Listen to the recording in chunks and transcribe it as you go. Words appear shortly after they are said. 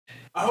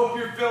I hope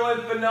you're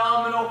feeling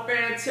phenomenal,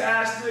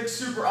 fantastic,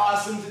 super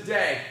awesome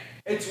today.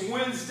 It's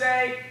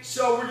Wednesday,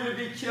 so we're going to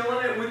be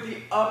killing it with the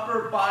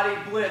upper body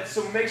blitz.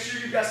 So make sure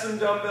you've got some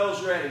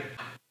dumbbells ready.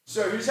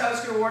 So here's how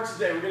it's going to work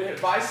today. We're going to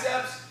hit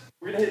biceps,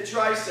 we're going to hit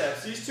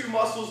triceps. These two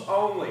muscles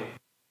only.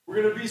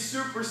 We're going to be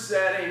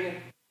supersetting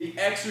the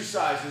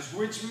exercises,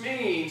 which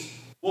means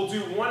we'll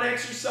do one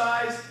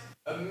exercise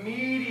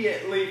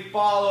immediately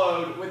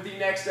followed with the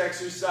next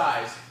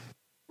exercise.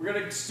 We're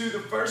going to do the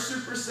first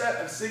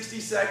superset of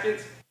 60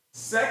 seconds,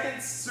 second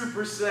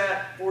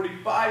superset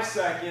 45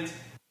 seconds,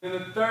 and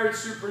the third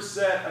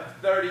superset of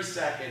 30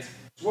 seconds.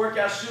 This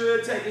workout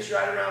should take us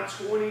right around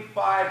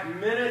 25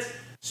 minutes,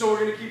 so we're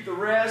going to keep the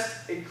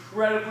rest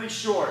incredibly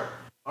short.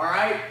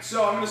 Alright,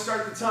 so I'm going to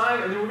start the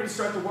time, and then we're going to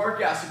start the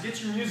workout. So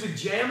get your music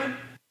jamming,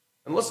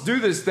 and let's do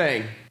this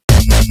thing.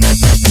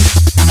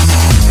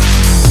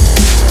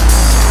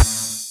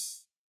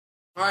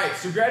 Alright,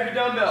 so grab your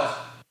dumbbells.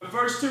 The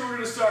first two we're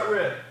going to start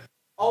with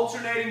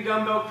alternating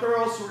dumbbell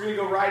curls, so we're going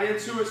to go right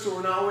into it so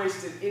we're not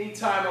wasting any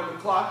time on the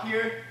clock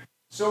here.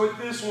 So with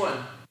this one,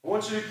 I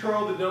want you to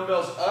curl the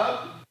dumbbells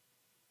up.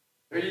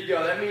 There you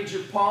go. That means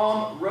your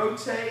palm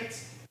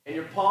rotates and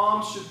your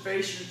palm should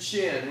face your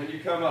chin when you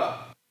come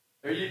up.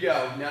 There you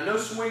go. Now no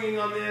swinging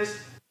on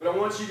this, but I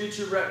want you to get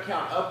your rep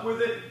count up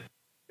with it.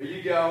 There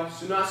you go.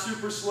 So not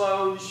super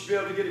slow. You should be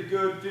able to get a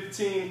good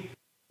 15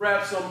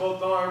 reps on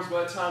both arms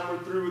by the time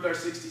we're through with our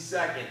 60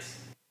 seconds.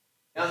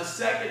 Now the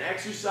second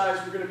exercise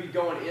we're going to be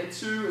going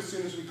into as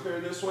soon as we clear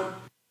this one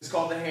is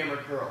called the hammer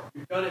curl.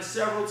 We've done it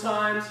several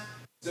times.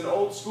 It's an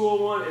old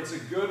school one. It's a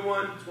good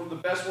one. It's one of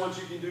the best ones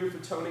you can do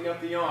for toning up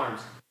the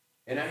arms.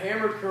 And a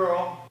hammer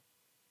curl,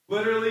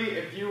 literally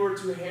if you were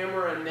to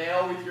hammer a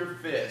nail with your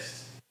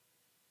fist,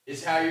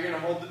 is how you're going to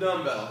hold the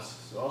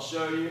dumbbells. So I'll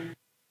show you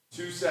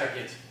 2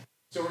 seconds.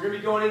 So we're going to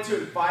be going into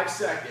it in 5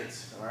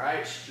 seconds. All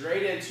right,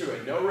 straight into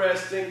it. No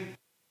resting.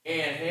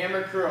 And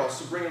hammer curls.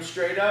 So bring them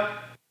straight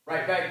up.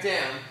 Right back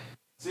down.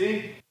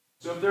 See?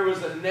 So if there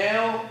was a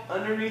nail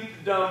underneath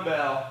the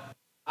dumbbell,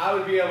 I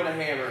would be able to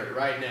hammer it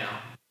right now.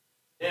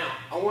 Now,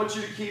 I want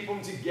you to keep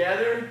them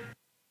together.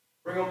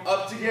 Bring them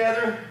up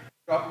together.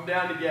 Drop them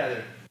down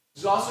together.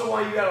 This is also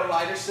why you got a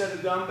lighter set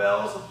of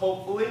dumbbells,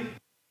 hopefully.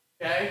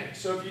 Okay?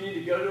 So if you need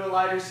to go to a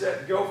lighter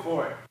set, go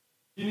for it.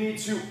 You need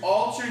to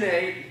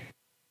alternate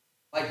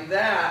like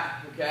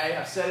that. Okay?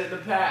 I've said it in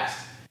the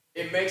past.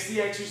 It makes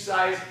the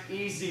exercise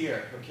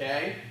easier.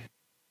 Okay?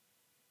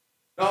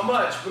 Not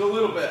much, but a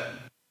little bit.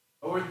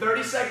 But we're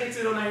 30 seconds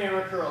in on the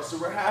hammer curl, so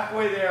we're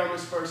halfway there on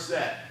this first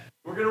set.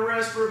 We're going to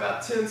rest for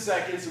about 10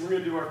 seconds, and we're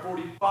going to do our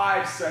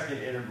 45-second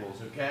intervals,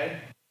 okay?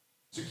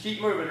 So keep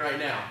moving right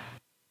now.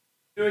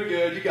 Doing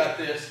good. You got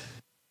this.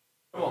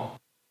 Come on.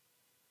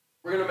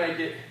 We're going to make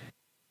it.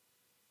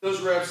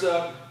 Those reps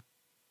up.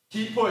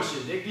 Keep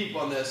pushing. Dig deep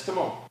on this. Come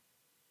on.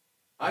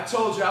 I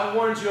told you, I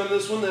warned you on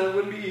this one that it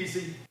wouldn't be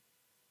easy.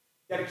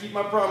 Got to keep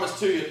my promise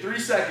to you. 3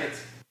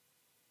 seconds.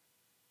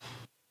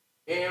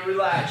 And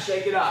relax,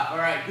 shake it off. All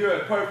right,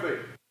 good,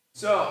 perfect.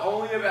 So,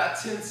 only about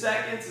 10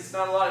 seconds. It's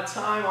not a lot of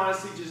time,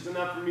 honestly, just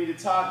enough for me to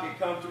talk, get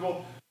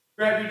comfortable.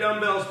 Grab your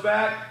dumbbells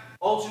back,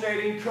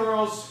 alternating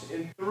curls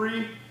in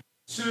 3,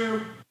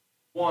 2,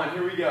 1.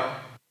 Here we go.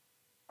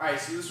 All right,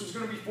 so this was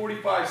going to be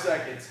 45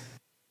 seconds.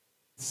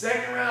 The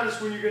second round is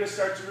when you're going to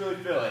start to really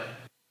feel it,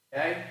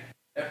 okay?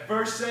 That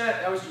first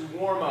set, that was your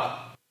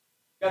warm-up.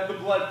 Got the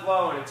blood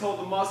flowing. It told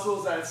the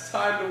muscles that it's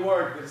time to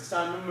work, that it's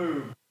time to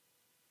move.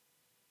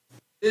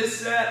 This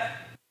set,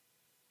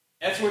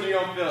 that's when you're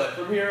going to feel it.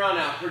 From here on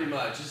out, pretty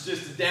much. It's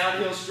just a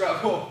downhill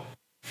struggle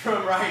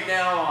from right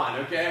now on,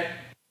 okay?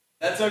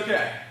 That's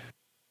okay.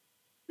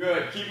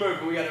 Good. Keep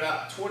moving. We got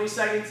about 20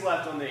 seconds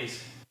left on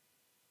these.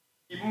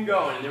 Keep them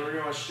going, and then we're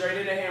going straight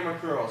into hammer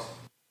curls.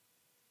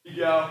 Here you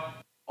go.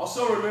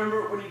 Also,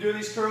 remember, when you do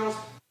these curls,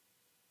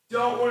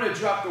 don't want to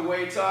drop the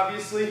weights,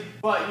 obviously,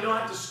 but you don't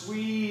have to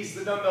squeeze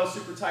the dumbbell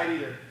super tight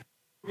either.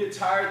 If you get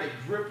tired, they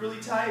grip really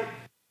tight.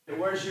 It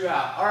wears you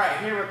out. All right,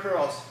 hammer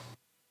curls.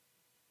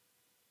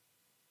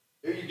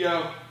 There you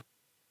go.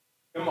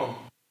 Come on.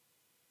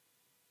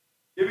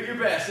 Give it your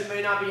best. It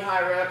may not be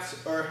high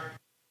reps, or it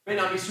may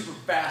not be super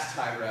fast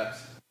high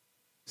reps.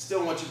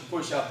 Still want you to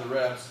push out the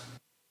reps.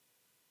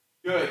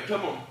 Good.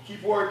 Come on.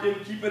 Keep working.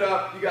 Keep it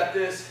up. You got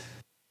this.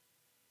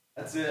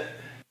 That's it.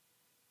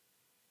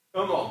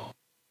 Come on.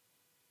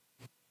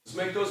 Let's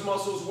make those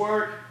muscles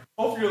work.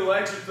 Hopefully your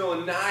legs are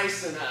feeling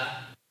nice and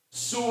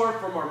sore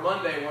from our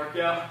Monday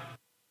workout.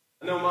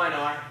 I know mine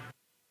are.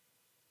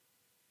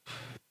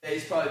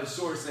 Today's probably the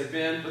sorest they've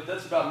been, but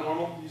that's about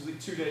normal, usually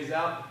 2 days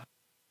out.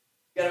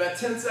 Got about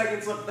 10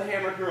 seconds left of the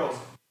hammer curls.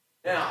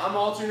 Now, I'm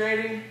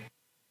alternating.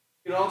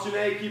 You can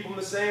alternate, keep them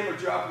the same, or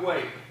drop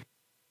weight.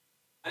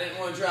 I didn't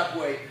want to drop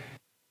weight.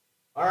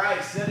 All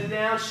right, set it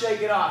down,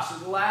 shake it off.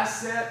 So the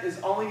last set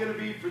is only going to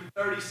be for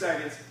 30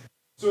 seconds.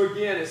 So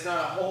again, it's not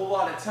a whole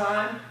lot of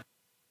time.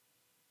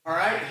 All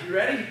right, you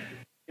ready?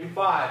 In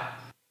 5,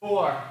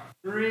 4,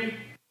 3,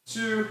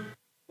 2,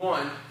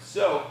 1.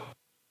 So,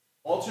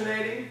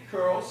 alternating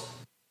curls.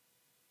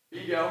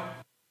 Here you go.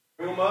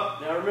 Bring them up.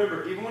 Now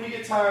remember, even when you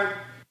get tired,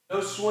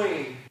 No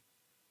swinging.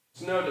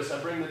 Just notice, I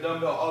bring the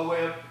dumbbell all the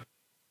way up,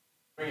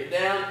 bring it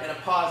down, and I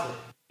pause it.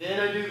 Then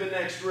I do the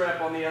next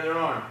rep on the other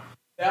arm.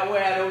 That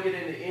way I don't get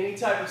into any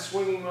type of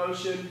swinging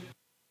motion.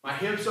 My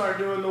hips aren't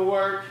doing the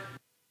work.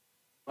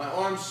 My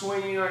arms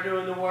swinging aren't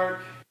doing the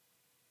work.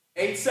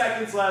 8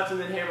 seconds left and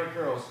then hammer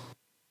curls.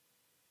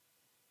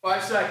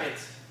 5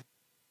 seconds.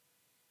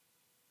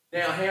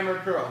 Now hammer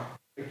curl.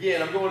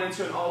 Again, I'm going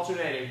into an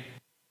alternating.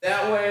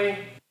 That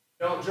way,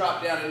 don't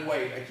drop down in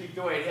weight. I keep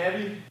the weight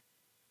heavy.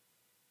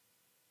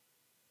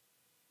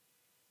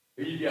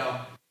 Here you go.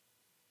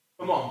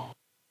 Come on.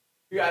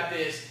 You got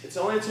this. It's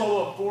only a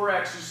total of 4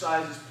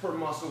 exercises per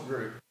muscle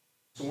group.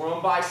 So we're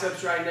on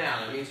biceps right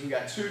now. That means we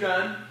got 2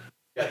 done.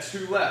 We got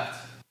 2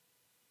 left.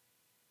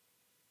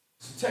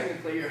 So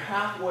technically, you're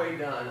halfway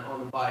done on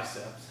the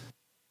biceps.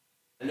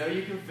 I know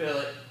you can feel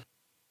it.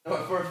 I know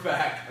it for a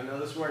fact. I know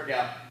this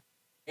workout.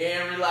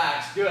 And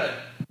relax. Good.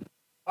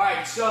 All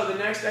right, so the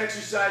next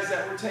exercise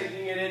that we're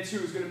taking it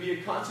into is going to be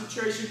a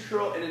concentration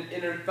curl and an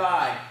inner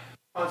thigh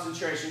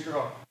concentration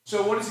curl.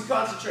 So what is a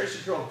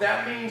concentration curl?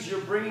 That means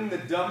you're bringing the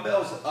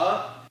dumbbells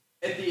up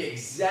at the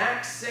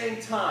exact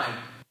same time.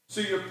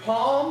 So your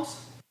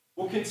palms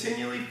will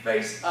continually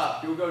face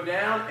up. You'll go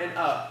down and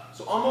up.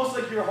 So almost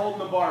like you're holding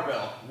the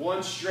barbell.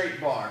 One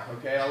straight bar,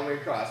 okay, all the way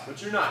across.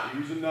 But you're not.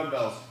 You're using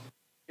dumbbells.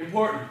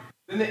 Important.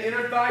 Then the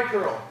inner thigh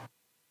curl.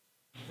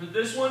 For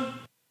this one,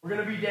 we're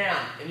going to be down,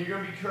 and you're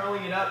going to be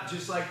curling it up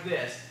just like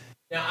this.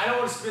 Now, I don't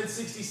want to spend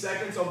 60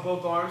 seconds on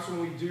both arms when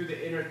we do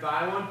the inner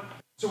thigh one.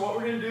 So what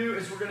we're going to do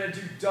is we're going to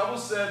do double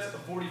sets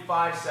of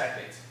 45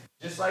 seconds.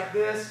 Just like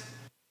this,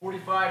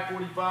 45,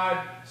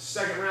 45,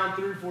 second round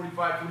through,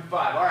 45,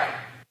 45. All right,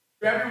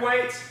 grab your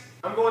weights.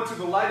 I'm going to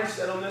the lighter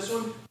set on this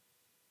one,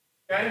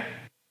 okay?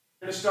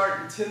 We're going to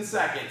start in 10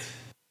 seconds.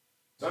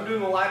 So I'm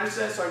doing the lighter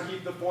set so I can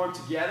keep the form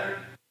together,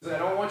 because I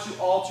don't want you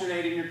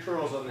alternating your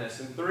curls on this.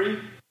 In 3,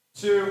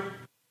 2,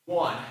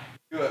 1.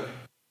 Good.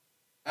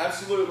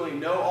 Absolutely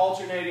no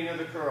alternating of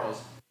the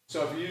curls.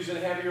 So if you're using a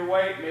heavier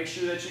weight, make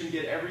sure that you can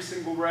get every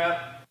single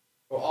rep.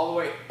 Go all the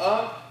way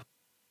up,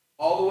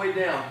 all the way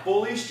down.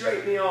 Fully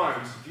straighten the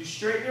arms. If you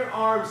straighten your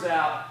arms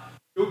out,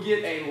 you'll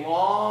get a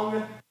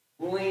long,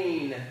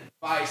 lean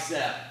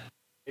bicep.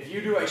 If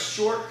you do a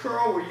short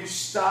curl where you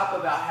stop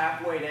about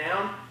halfway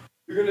down,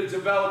 you're going to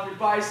develop your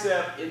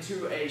bicep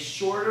into a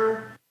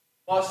shorter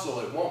muscle.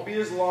 It won't be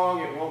as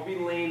long, it won't be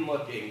lean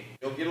looking.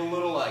 You'll get a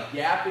little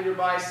gap in your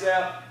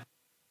bicep.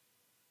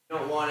 You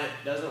don't want it,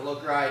 doesn't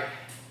look right.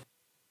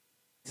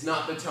 It's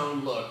not the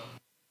toned look.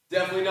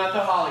 Definitely not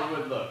the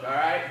Hollywood look, all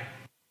right?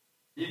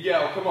 Here you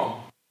go, come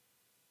on.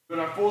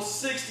 Doing our full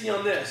 60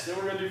 on this. Then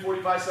we're going to do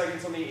 45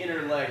 seconds on the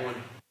inner leg one.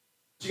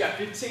 So you got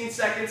 15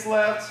 seconds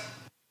left.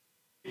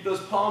 Keep those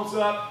palms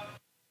up.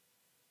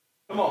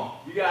 Come on,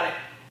 you got it.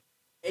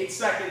 8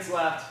 seconds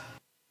left.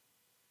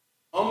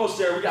 Almost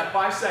there, we got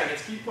 5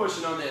 seconds. Keep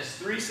pushing on this.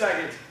 3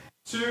 seconds,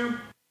 2,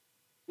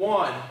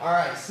 1. All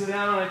right, sit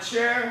down on a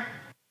chair.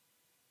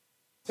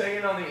 Take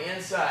it on the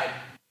inside.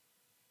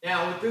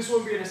 Now, with this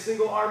one being a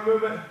single arm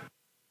movement,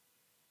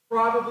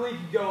 probably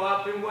could go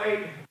up in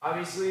weight,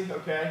 obviously,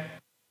 okay?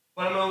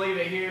 But I'm gonna leave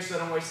it here so I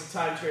don't waste the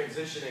time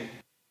transitioning.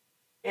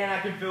 And I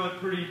can feel it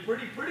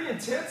pretty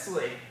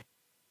intensely.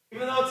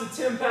 Even though it's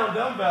a 10-pound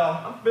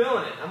dumbbell, I'm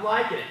feeling it, I'm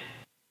liking it.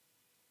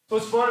 So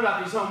what's fun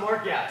about these home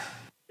workouts?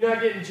 You're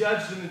not getting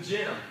judged in the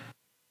gym.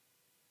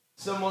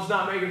 Someone's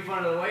not making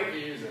fun of the weight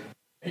you're using.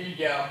 There you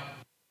go.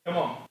 Come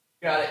on,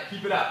 got it,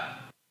 keep it up.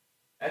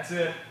 That's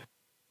it.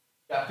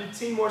 Got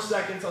 15 more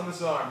seconds on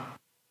this arm.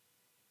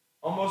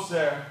 Almost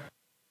there.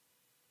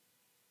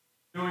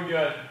 Doing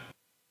good.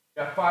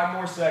 Got 5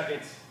 more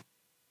seconds.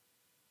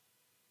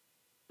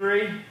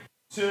 3,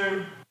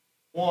 2,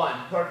 1.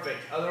 Perfect.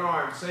 Other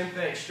arm. Same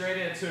thing.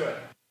 Straight into it.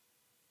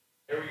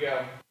 There we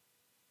go.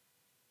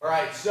 All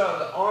right. So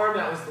the arm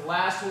that was the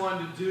last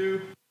one to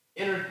do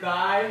inner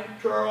thigh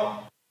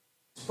curl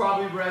is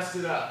probably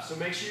rested up. So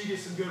make sure you get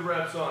some good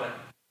reps on it.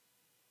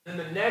 Then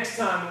the next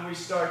time when we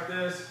start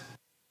this,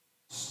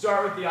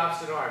 start with the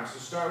opposite arm. So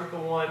start with the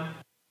one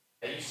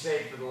that you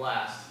saved for the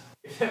last.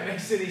 If that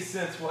makes any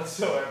sense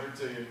whatsoever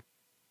to you.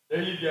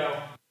 There you go.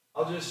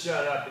 I'll just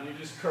shut up and you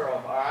just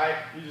curl, all right?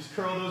 You just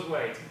curl those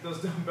weights. Get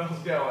those dumbbells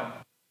going.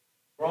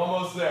 We're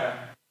almost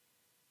there.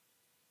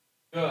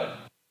 Good.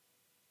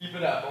 Keep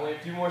it up. Only a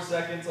few more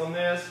seconds on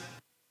this.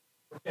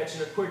 We're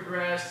catching a quick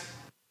rest.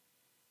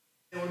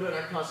 Then we're doing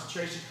our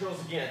concentration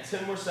curls again.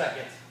 10 more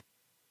seconds.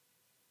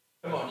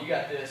 Come on, you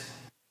got this.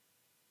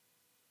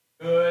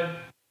 Good.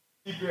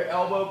 Keep your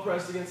elbow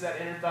pressed against that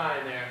inner thigh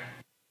in there.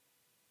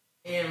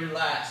 And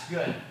relax.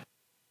 Good.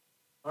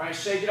 All right,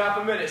 shake it off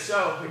a minute.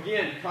 So,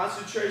 again,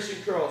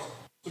 concentration curls.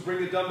 So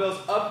bring the dumbbells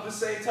up at the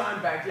same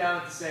time, back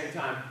down at the same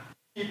time.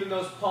 Keeping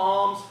those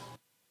palms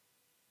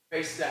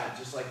face down,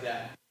 just like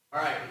that.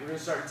 All right, we're going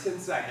to start in 10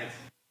 seconds.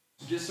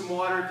 So just some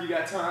water if you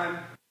got time.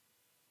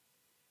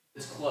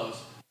 It's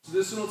close. So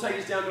this one will take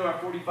us down to our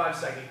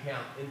 45-second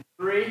count. In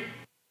 3,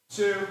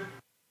 2,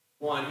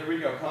 1. Here we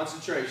go.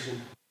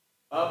 Concentration.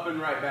 Up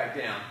and right back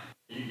down.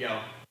 Here you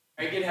go.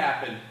 Make it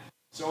happen.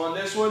 So on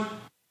this one,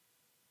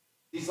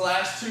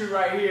 last two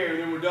right here, and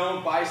then we're done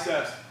with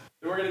biceps.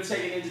 Then we're going to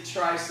take it into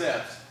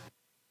triceps.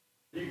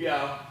 There you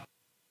go.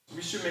 So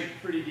we should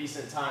make pretty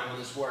decent time on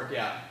this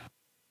workout.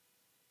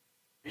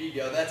 There you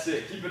go. That's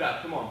it. Keep it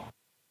up. Come on.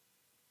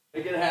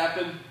 Make it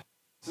happen.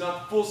 It's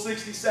not the full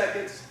 60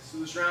 seconds, so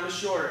this round is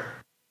shorter.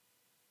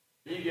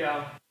 There you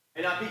go.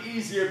 May not be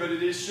easier, but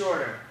it is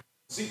shorter.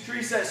 So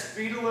increase that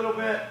speed a little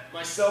bit,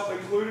 myself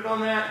included on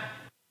that.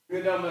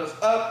 Bring the dumbbells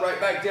up, right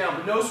back down,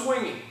 but no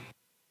swinging.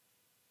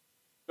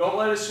 Don't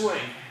let it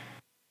swing.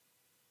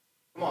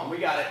 Come on, we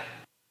got it.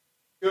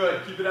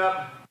 Good, keep it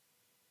up.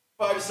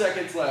 5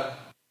 seconds left.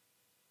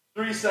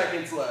 3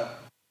 seconds left.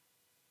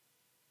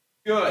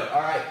 Good,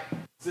 all right.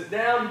 Sit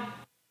down.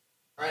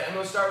 All right, I'm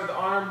gonna start with the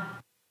arm.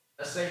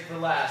 Let's save for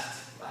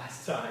last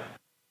time.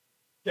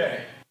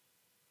 Okay,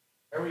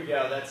 there we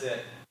go, that's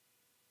it.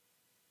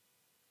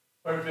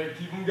 Perfect,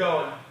 keep them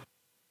going.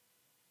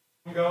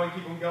 Keep them going,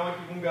 keep them going,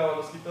 keep them going.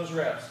 Let's keep those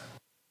reps.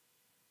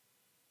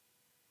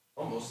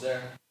 Almost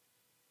there.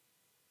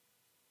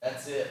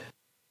 That's it.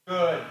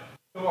 Good.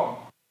 Come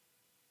on.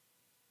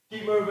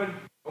 Keep moving.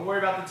 Don't worry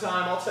about the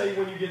time. I'll tell you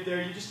when you get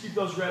there. You just keep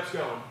those reps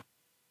going.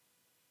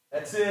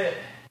 That's it.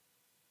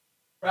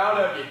 Proud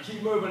of you.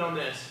 Keep moving on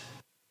this.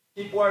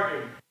 Keep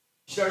working.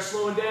 Start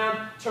slowing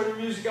down. Turn your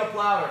music up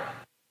louder.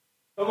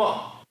 Come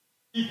on.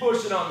 Keep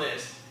pushing on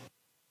this.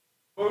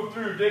 Move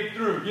through, dig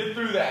through, get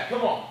through that.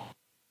 Come on.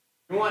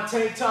 You want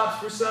tank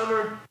tops for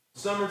summer?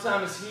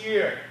 Summertime is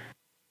here.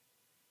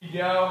 You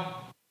go.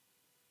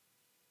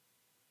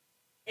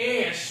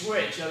 And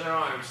switch, other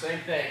arm. Same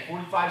thing.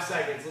 45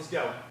 seconds. Let's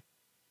go.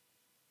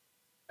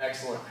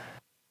 Excellent.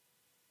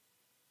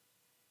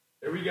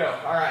 There we go.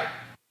 All right.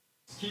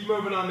 Let's keep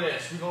moving on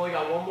this. We've only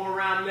got one more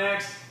round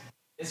next.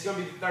 It's going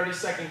to be the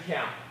 30-second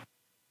count.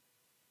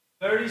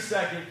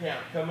 30-second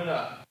count coming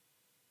up.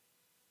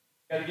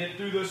 Got to get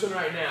through this one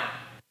right now.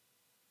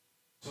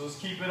 So let's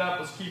keep it up.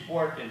 Let's keep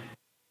working.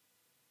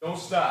 Don't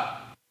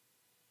stop.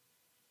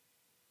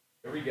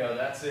 There we go.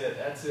 That's it.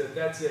 That's it.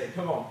 That's it.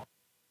 Come on.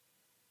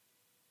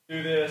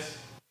 Do this.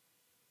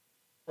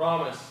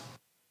 Promise.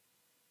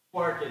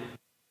 Working.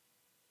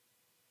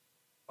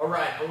 All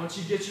right. I want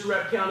you to get your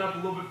rep count up a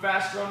little bit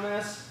faster on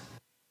this.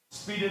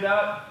 Speed it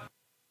up.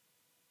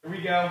 Here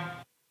we go.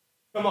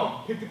 Come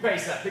on. Pick the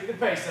pace up. Pick the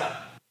pace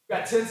up. We've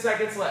got 10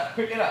 seconds left.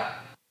 Pick it up.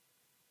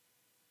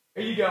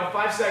 There you go,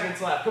 5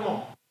 seconds left, come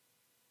on.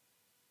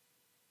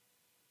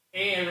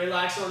 And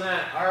relax on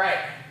that, all right.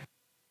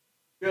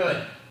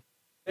 Good.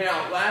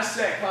 Now, last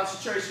set,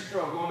 concentration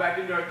curl. Going back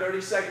into our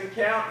 30-second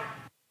count.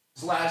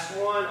 This last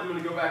one, I'm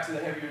gonna go back to the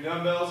heavier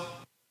dumbbells.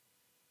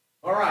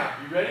 All right,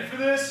 you ready for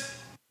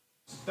this?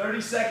 It's a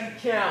 30-second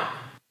count.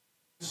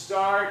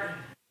 Start,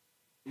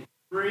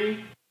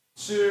 3,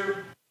 2,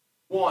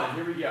 1,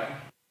 here we go.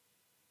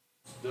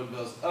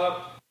 Dumbbells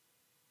up,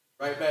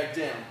 right back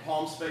down,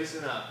 palms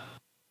facing up.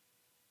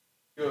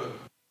 Good.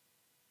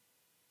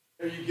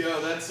 There you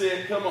go. That's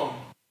it. Come on.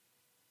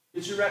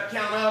 Get your rep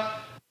count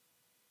up.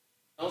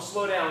 Don't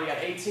slow down. We got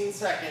 18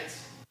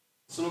 seconds.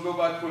 So it'll go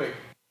by quick.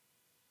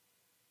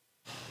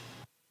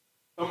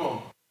 Come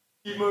on.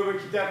 Keep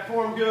moving. Keep that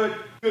form good.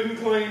 Good and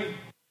clean.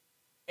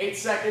 8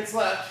 seconds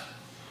left.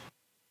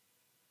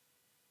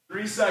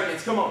 3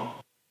 seconds. Come on.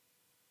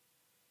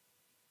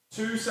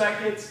 2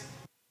 seconds.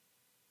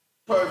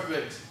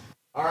 Perfect.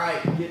 All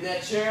right. Get in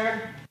that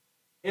chair.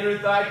 Inner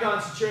thigh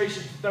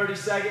concentration for 30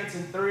 seconds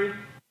in 3,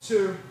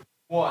 2,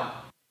 1.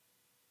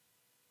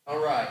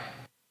 All right.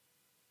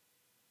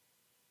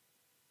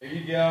 There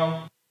you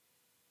go.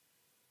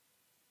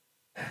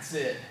 That's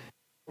it.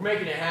 We're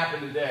making it happen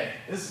today.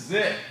 This is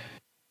it.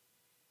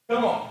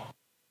 Come on.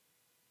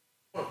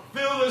 I want to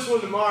feel this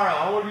one tomorrow.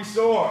 I want to be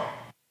sore.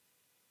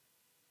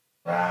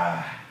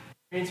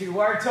 Means we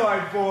worked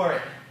hard for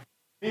it.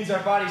 Means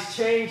our body's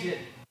changing.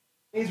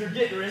 Means we're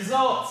getting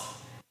results.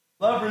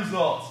 Love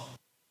results.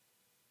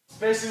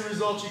 Especially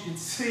results you can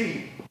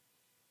see.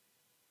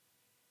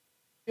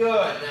 Good.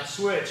 Now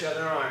switch,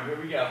 other arm.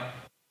 Here we go.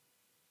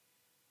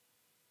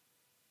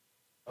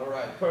 All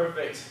right,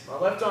 perfect. My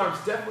left arm's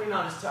definitely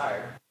not as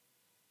tired.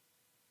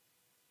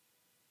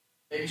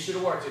 Maybe you should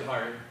have worked it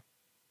harder.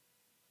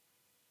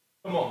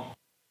 Come on.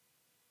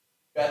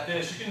 Got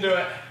this. You can do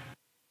it.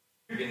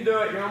 You can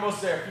do it. You're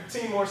almost there.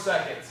 15 more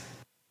seconds.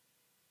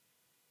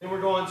 Then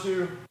we're going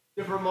to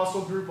different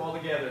muscle group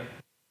altogether.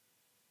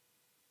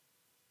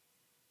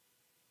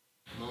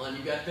 Come on,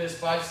 you got this.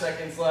 5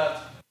 seconds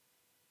left.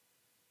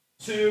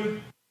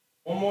 2.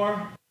 One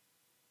more.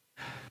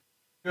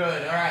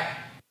 Good. All right.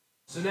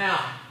 So now,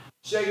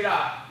 shake it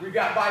off. We've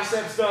got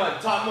biceps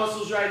done. Top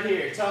muscles right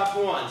here. Top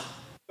ones.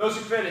 Those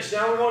are finished.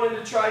 Now we're going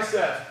into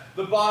triceps.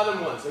 The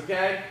bottom ones,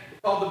 okay? They're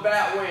called the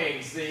bat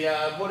wings.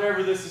 The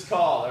whatever this is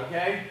called,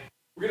 okay?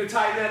 We're going to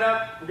tighten that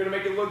up. We're going to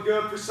make it look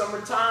good for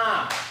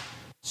summertime.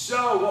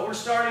 So, what we're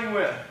starting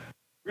with.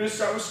 We're going to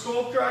start with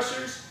skull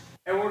crushers.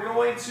 And we're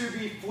going to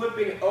be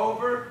flipping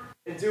over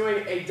and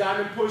doing a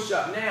diamond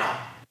push-up. Now,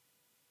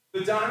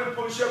 the diamond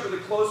push-up or the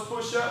closed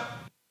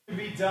push-up can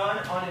be done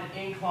on an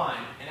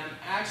incline. And I'm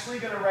actually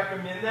going to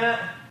recommend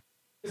that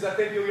because I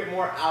think you'll get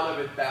more out of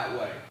it that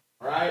way.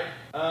 All right?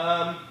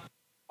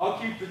 I'll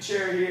keep the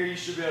chair here. You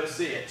should be able to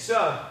see it.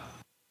 So,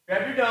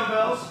 grab your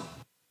dumbbells.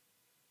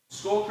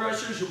 Skull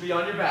crushers will be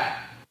on your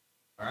back.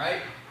 All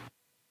right?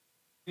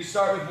 You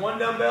start with one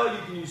dumbbell. You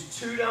can use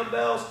two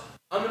dumbbells.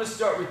 I'm going to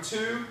start with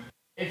two.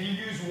 If you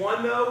use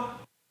one, though,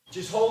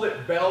 just hold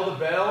it bell to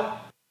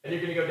bell, and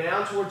you're going to go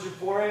down towards your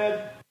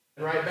forehead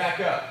and right back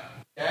up.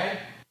 Okay?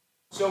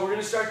 So we're going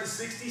to start the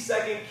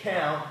 60-second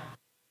count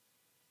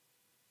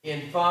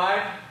in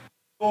 5,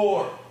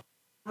 4,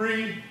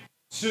 3,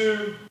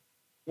 2,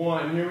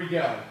 1. Here we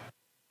go.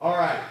 All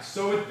right.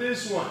 So with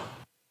this one,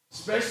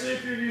 especially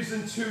if you're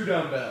using two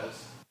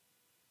dumbbells,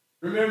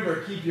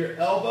 remember, keep your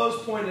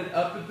elbows pointed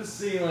up at the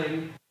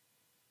ceiling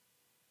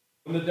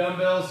when the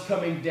dumbbell's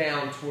coming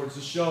down towards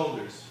the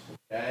shoulders.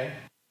 Okay?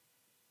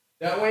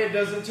 That way it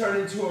doesn't turn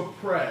into a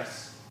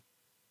press.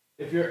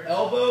 If your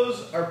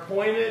elbows are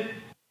pointed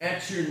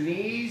at your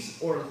knees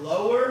or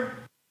lower,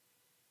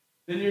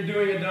 then you're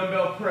doing a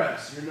dumbbell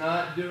press. You're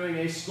not doing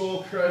a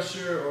skull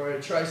crusher or a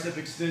tricep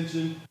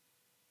extension,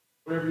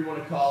 whatever you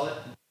want to call it.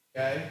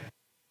 Okay?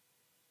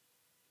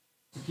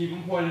 So keep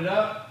them pointed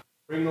up.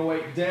 Bring the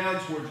weight down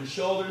towards your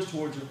shoulders,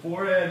 towards your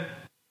forehead.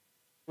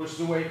 Push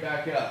the weight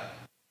back up.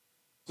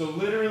 So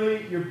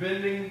literally, you're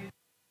bending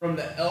from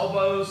the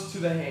elbows to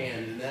the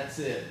hand, and that's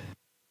it.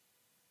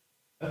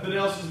 Nothing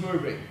else is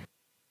moving.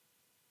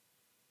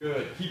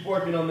 Good. Keep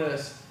working on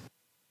this.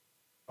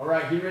 All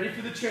right, get ready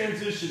for the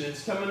transition.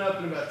 It's coming up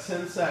in about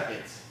 10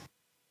 seconds.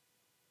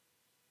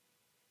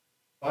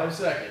 5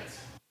 seconds.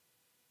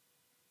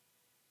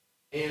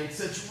 And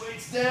set your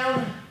weights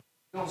down.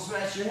 Don't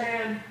smash your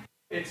hand.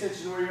 Pay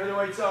attention to where your other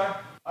weights are.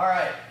 All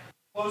right,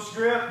 close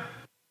grip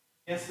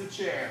against the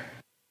chair.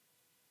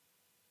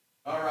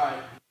 All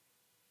right.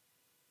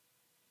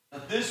 Now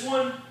this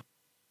one,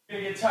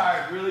 you're going to get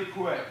tired really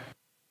quick.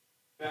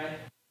 Okay?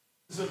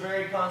 This is a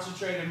very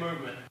concentrated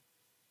movement.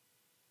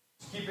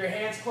 Just keep your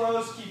hands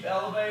closed, keep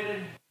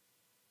elevated.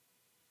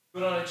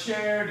 Do it on a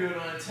chair, do it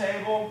on a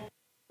table.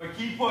 But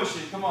keep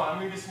pushing. Come on, I'm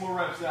going to get some more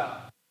reps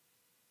out.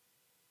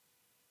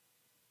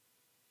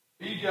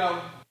 There you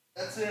go.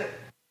 That's it.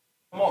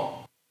 Come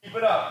on. Keep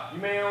it up. You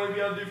may only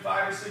be able to do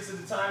 5 or 6 at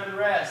a time and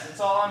rest.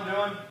 That's all I'm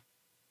doing.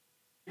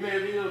 You may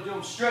be able to do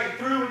them straight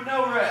through with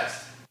no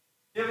rest.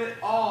 Give it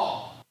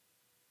all.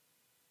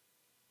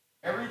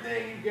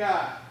 Everything you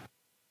got.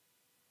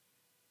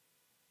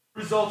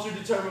 Results are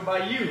determined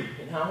by you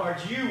and how hard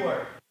you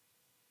work.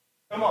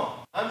 Come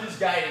on. I'm just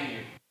guiding you.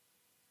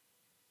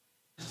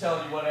 Just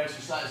telling you what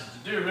exercises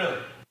to do,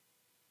 really.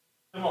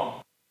 Come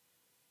on.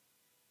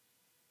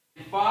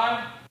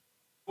 5,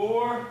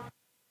 4,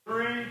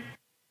 3,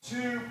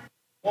 2,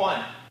 1.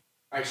 All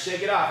right,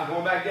 shake it off. We're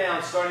going back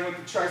down, starting with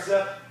the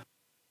tricep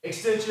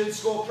extension,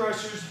 skull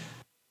crushers.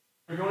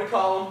 We're going to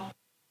call them.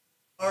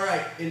 All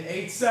right, in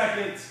 8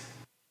 seconds.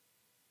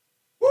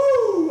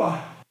 Woo!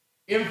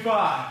 In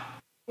 5,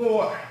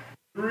 4,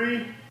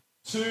 3,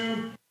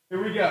 2,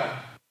 here we go.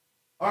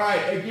 All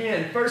right,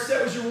 again, first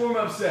set was your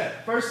warm-up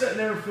set. First set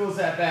never feels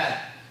that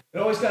bad. It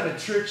always kind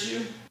of tricks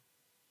you.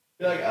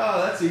 You're like,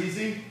 oh, that's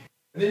easy.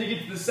 And then you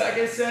get to the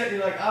second set, and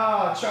you're like,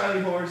 ah, oh,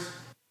 Charlie horse.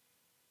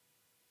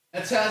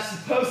 That's how it's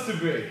supposed to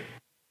be.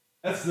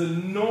 That's the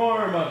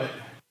norm of it.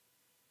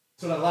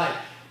 That's what I like.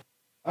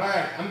 All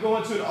right, I'm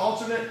going to an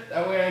alternate.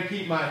 That way I can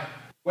keep my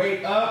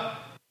weight up,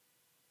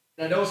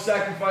 and I don't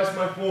sacrifice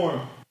my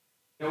form.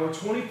 Now we're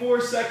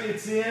 24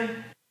 seconds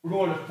in. We're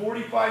going to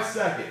 45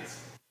 seconds.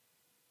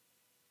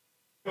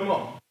 Come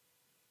on.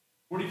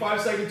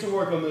 45 seconds to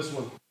work on this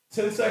one.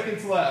 10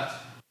 seconds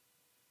left.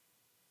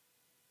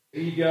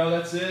 There you go,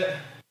 that's it.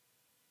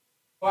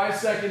 5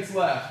 seconds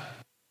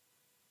left.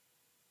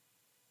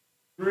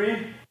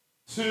 3,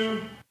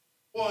 2,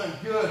 1,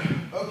 good.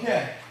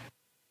 Okay.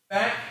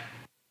 Back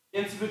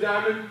into the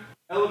diamond,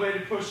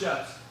 elevated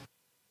push-ups.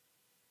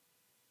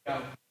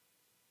 Go.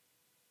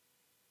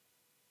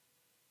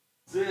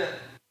 That's it.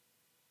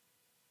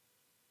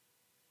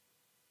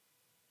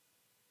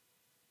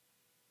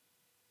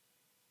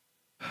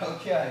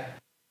 Okay.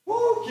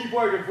 Woo, keep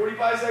working.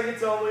 45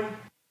 seconds only.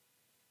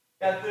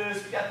 Got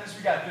this, we got this,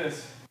 we got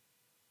this.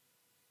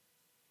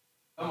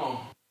 Come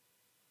on.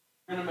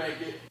 We're going to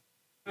make it.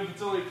 Even if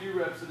it's only a few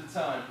reps at a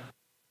time.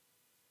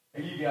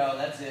 There you go,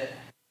 that's it.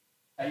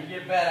 How you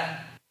get better.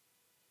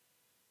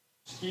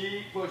 Just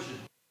keep pushing.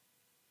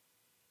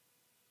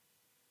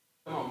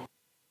 Come on.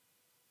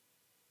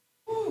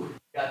 Woo,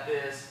 got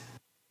this.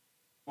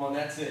 Come on,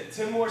 that's it.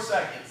 10 more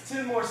seconds.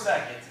 10 more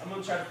seconds. I'm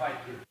going to try to fight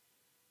through.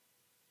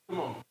 Come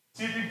on.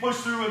 See if you push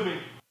through with me.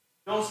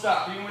 Don't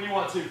stop, even when you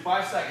want to.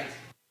 5 seconds.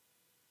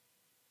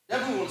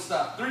 Definitely want to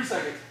stop. 3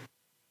 seconds.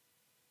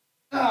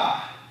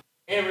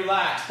 And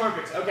relax.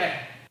 Perfect. Okay.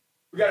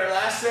 We got our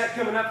last set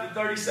coming up in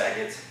 30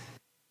 seconds.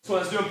 So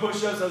when I was doing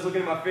push-ups, I was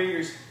looking at my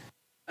fingers.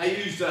 I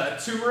used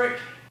turmeric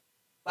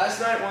last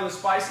night, one of the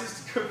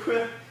spices to cook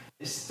with.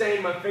 It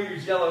stained my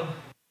fingers yellow.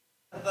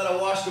 I thought I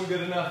washed them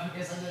good enough. I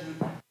guess I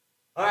didn't.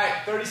 All right,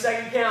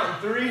 30-second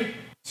count. 3,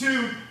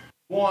 2,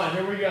 1.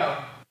 Here we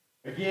go.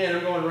 Again,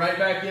 I'm going right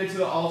back into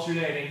the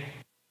alternating.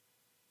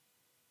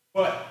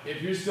 But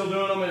if you're still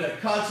doing them in a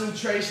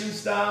concentration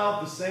style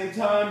at the same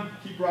time,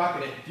 keep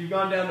rocking it. If you've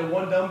gone down to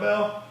one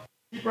dumbbell,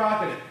 keep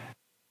rocking it.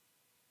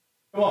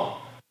 Come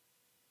on.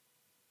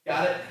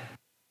 Got it?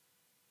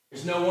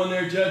 There's no one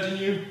there judging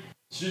you.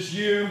 It's just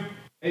you,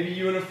 maybe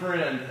you and a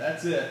friend.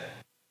 That's it.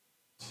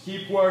 Just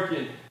keep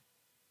working.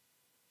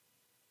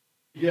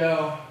 You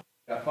go.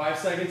 Got 5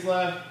 seconds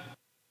left.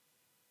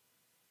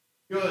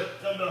 Good.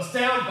 Dumbbells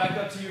down, back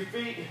up to your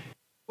feet.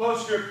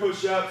 Close grip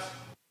push-ups.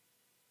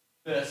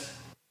 This.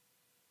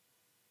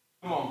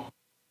 Come on.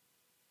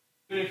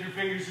 Even if your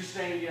fingers are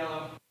stained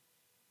yellow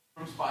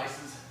from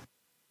spices.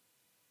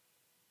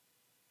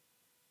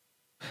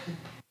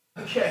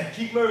 Okay,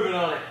 keep moving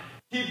on it.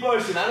 Keep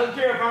pushing. I don't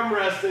care if I'm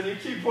resting. You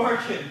keep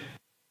working.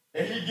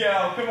 There you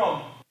go. Come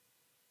on.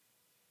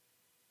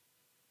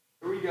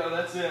 Here we go.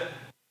 That's it.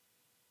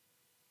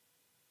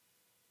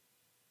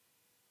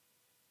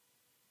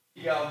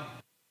 You go.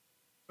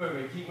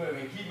 Moving. Keep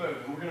moving. Keep moving.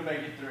 We're going to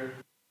make it through.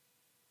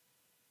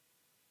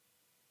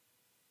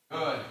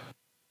 Good.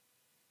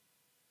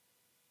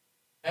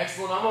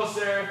 Excellent. Almost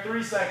there.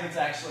 3 seconds,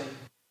 actually.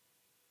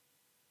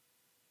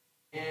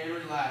 And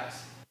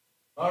relax.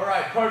 All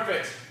right.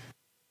 Perfect.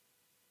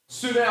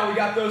 So now we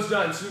got those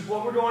done. So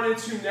what we're going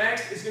into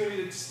next is going to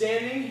be the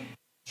standing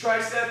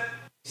tricep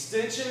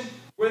extension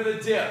with a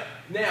dip.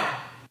 Now,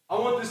 I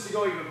want this to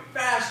go even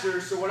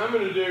faster, so what I'm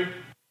going to do,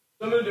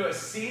 I'm going to do a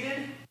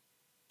seated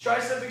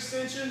tricep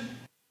extension,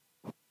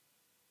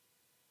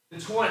 the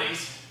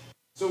 20s.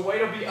 So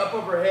weight will be up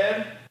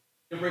overhead,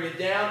 and bring it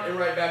down and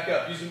right back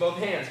up using both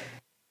hands.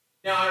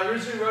 Now, I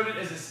originally wrote it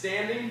as a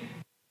standing,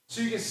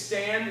 so you can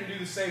stand and do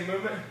the same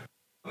movement.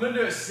 I'm going to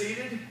do it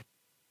seated,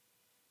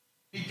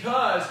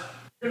 because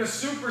we're going to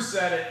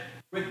superset it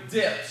with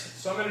dips.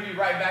 So I'm going to be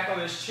right back on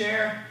this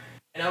chair,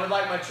 and I would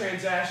like my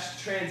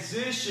transition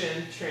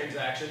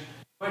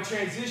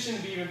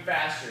to be even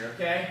faster,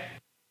 okay?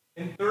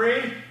 In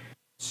 3,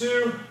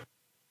 2,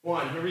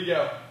 1, here we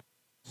go.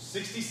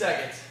 60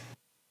 seconds.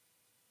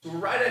 So we're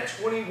right at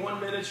 21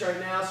 minutes right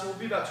now, so we'll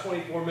be about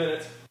 24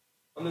 minutes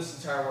on this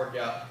entire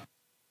workout.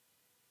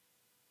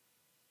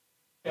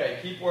 Okay,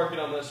 keep working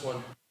on this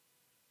one.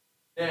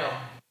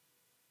 Now,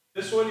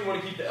 this one, you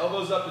want to keep the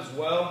elbows up as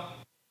well.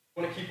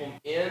 You want to keep them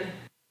in.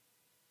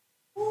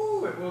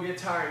 Woo, it will get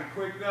tiring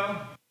quick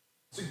though.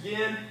 So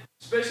again,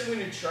 especially when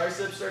your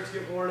triceps start to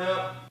get worn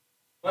out,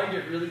 mine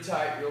get really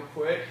tight real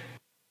quick.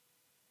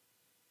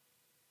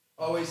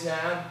 Always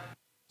have.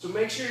 So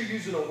make sure you're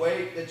using a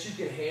weight that you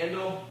can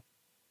handle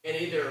and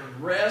either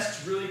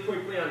rest really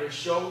quickly on your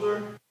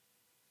shoulder,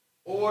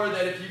 or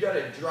that if you got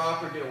to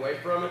drop or get away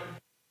from it,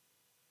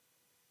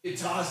 you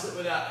toss it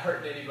without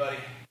hurting anybody.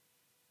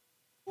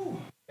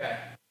 Whew. Okay,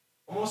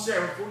 almost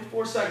there. We're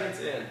 44 seconds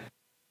in.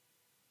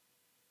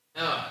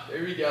 Ah,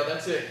 there we go.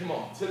 That's it. Come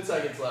on, 10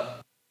 seconds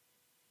left.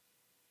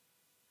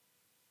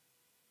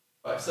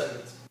 5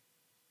 seconds.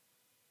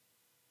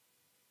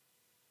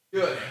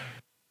 Good.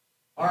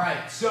 All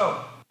right,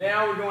 so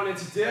now we're going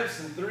into dips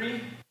in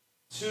 3,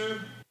 2,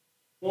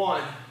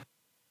 1.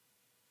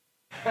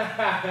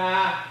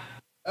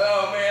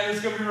 Oh man, this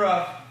is gonna be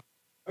rough.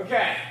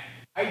 Okay,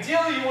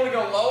 ideally you want to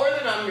go lower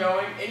than I'm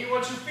going, and you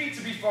want your feet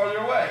to be farther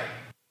away.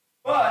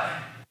 But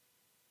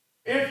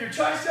if your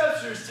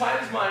triceps are as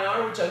tight as mine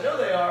are, which I know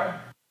they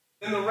are,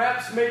 then the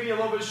reps may be a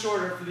little bit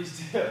shorter for these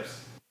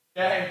dips.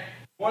 Okay,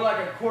 more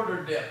like a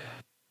quarter dip.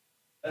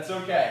 That's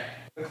okay.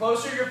 The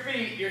closer your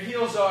feet, your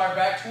heels are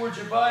back towards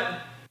your butt,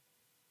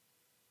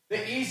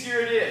 the easier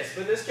it is.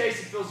 But in this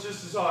case, it feels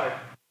just as hard.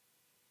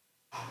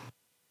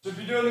 So if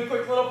you're doing the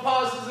quick little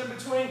pauses in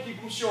between, keep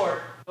them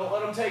short. Don't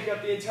let them take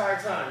up the entire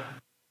time.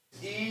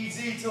 It's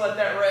easy to let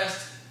that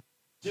rest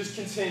just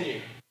continue.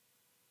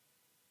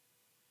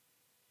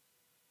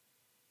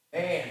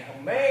 Man,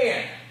 oh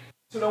man.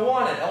 That's what I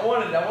wanted. I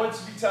want it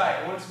to be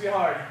tight. I want it to be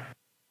hard.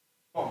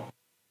 Come on.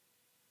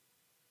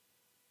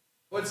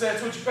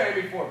 That's what you're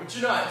paying me for, but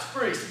you're not. It's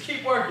free, so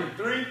keep working.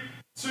 3,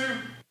 2,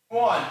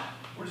 1.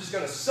 We're just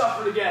going to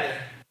suffer together.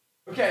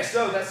 Okay,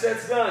 so that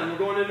set's done. We're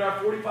going into our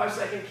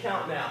 45-second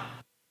count now.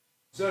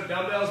 So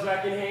dumbbells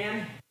back in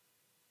hand.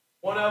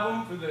 One of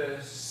them for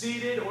the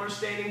seated or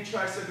standing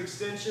tricep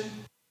extension.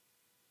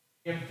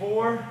 In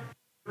 4,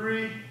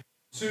 3,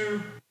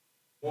 2,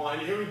 1.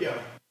 Here we go.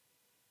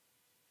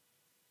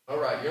 All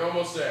right, you're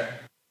almost there.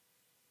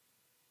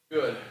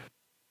 Good.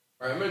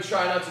 All right, I'm going to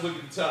try not to look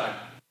at the time.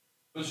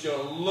 I'm just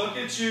going to look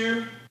at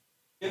you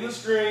in the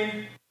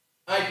screen.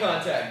 Eye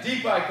contact,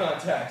 deep eye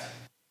contact.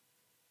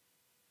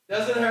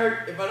 Doesn't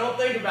hurt if I don't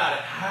think about it.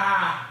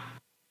 Ha!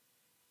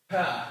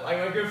 Ha! Like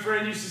my good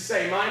friend used to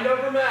say, mind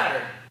over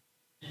matter.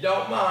 You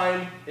don't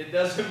mind, it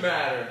doesn't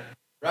matter.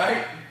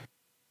 Right?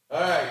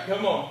 All right,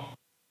 come on.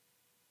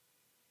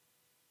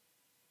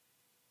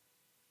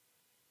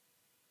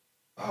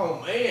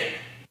 Oh, man.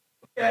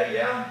 Okay,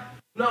 yeah.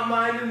 I'm not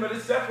minding, but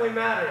it's definitely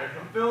mattering.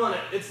 I'm feeling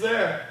it. It's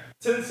there.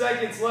 10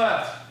 seconds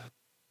left.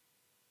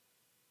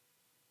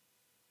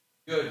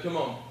 Good, come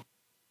on.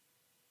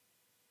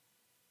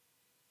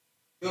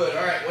 Good,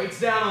 all right, weights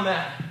down on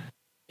that.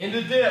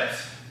 Into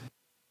dips.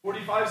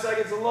 45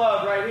 seconds of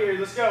love right here.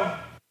 Let's go.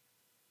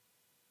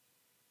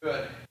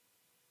 Good.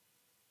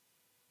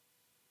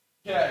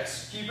 Okay,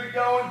 so keep it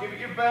going. Give it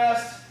your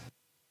best.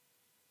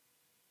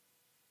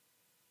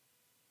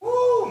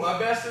 Woo, my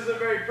best isn't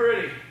very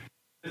pretty.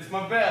 It's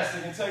my best,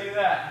 I can tell you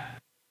that.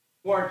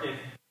 Working.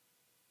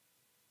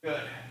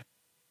 Good.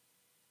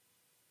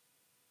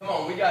 Come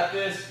on, we got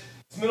this.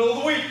 It's middle of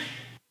the week.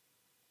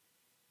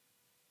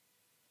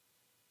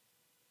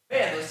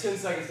 Man, those 10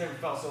 seconds never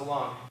felt so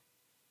long.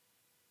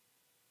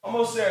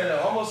 Almost there,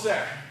 though. Almost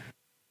there.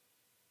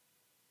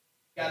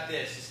 Got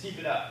this. Just keep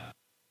it up.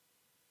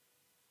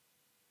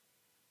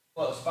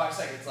 Close. 5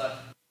 seconds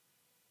left.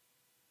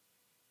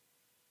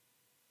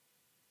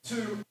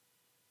 2,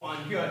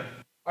 1. Good.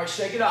 All right,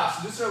 shake it off.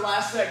 So this is our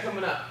last set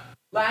coming up.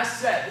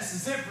 Last set. This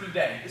is it for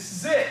today. This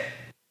is it.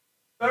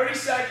 30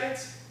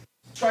 seconds.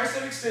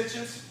 Tricep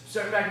extensions.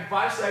 Starting back in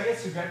 5 seconds.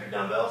 So grab your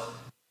dumbbells.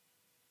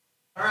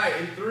 All right,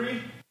 in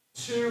 3,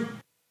 2,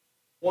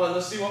 1.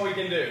 Let's see what we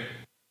can do.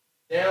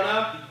 Down,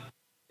 up,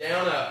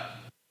 down, up.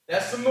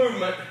 That's the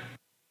movement.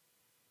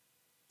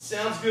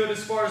 Sounds good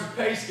as far as the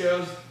pace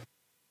goes.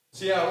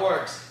 See how it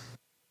works.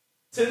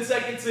 10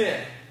 seconds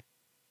in.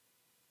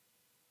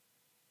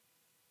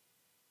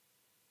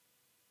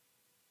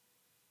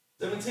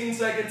 17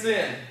 seconds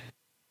in.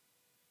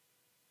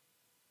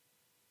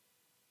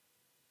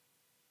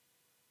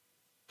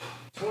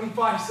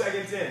 25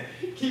 seconds in.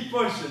 Keep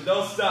pushing.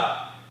 Don't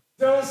stop.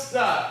 Don't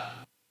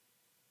stop.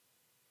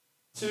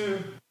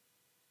 2,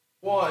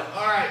 1.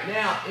 All right,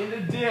 now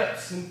into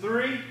dips in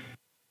 3,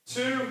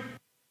 2,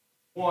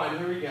 1.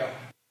 Here we go.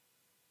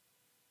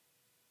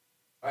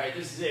 All right,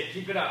 this is it.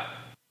 Keep it up.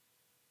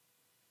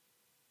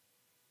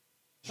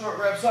 Short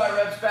reps, high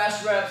reps,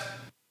 fast reps.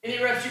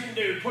 Any reps you can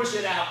do. Push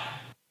it out.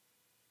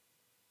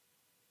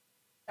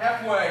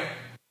 Halfway.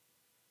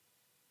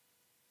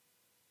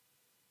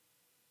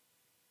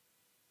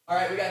 All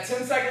right, we got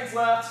 10 seconds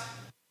left.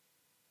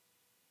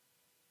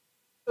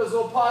 Those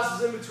little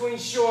pauses in between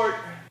short.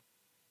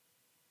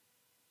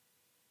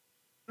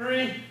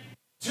 3,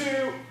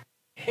 2,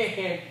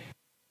 and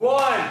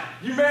 1.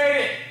 You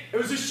made it. It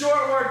was a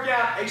short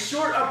workout, a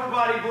short upper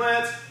body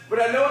blitz,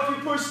 but I know if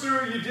you pushed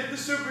through, you did the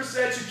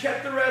supersets, you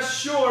kept the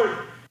rest short.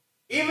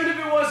 Even if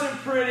it wasn't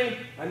pretty,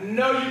 I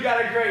know you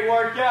got a great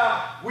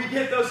workout. We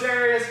hit those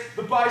areas,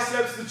 the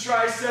biceps, the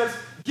triceps,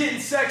 getting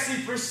sexy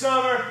for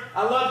summer.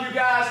 I love you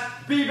guys.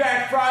 Be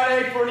back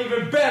Friday for an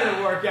even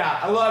better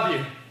workout. I love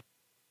you.